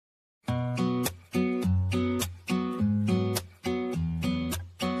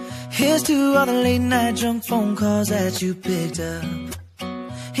Here's to all the late night drunk phone calls that you picked up.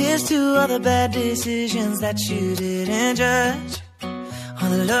 Here's to all the bad decisions that you didn't judge. All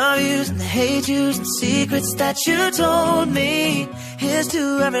the love yous and the hate yous and secrets that you told me. Here's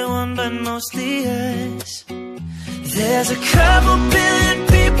to everyone but mostly us. There's a couple billion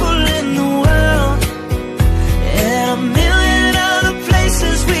people in the world, and a million other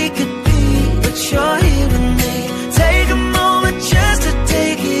places we could be, but you're here with me. Take a moment just to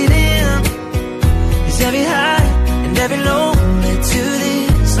take it in. 'Cause every high and every low led to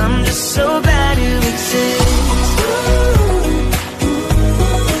this. I'm just so glad you exist.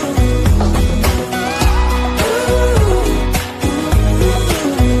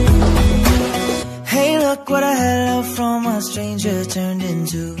 Hey, look what a hello from a stranger turned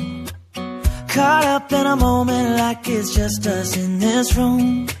into. Caught up in a moment like it's just us in this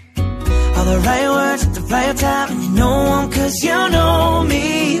room. All the right words at the right time, and you know them 'cause you know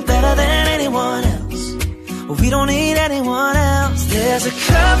me better than anyone else. Well, we don't need anyone else. There's a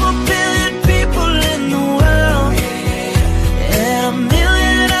couple billion people in the world, and a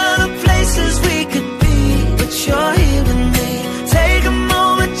million other places we could be, but you're here with me. Take a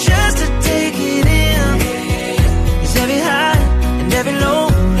moment just to take it in. 'Cause every high and every low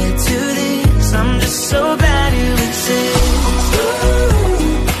led to this. I'm just so glad you exist.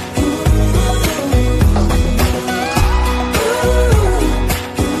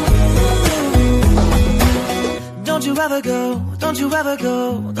 Don't you ever go, don't you ever go,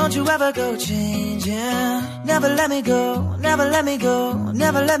 don't you ever go changing. Never let me go, never let me go,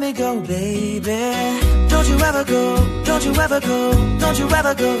 never let me go, baby. Don't you ever go, don't you ever go, don't you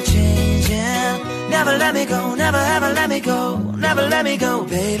ever go changing. Never let me go, never ever let me go, never let me go,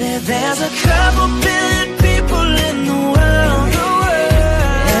 baby. There's a couple billion people in the world,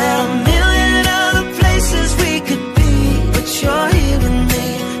 and a million other places we could be, but you're here with me.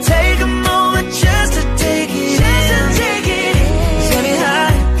 Take a moment just to take it in. 'Cause every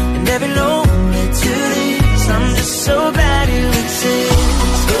high and every low led to this. I'm just so glad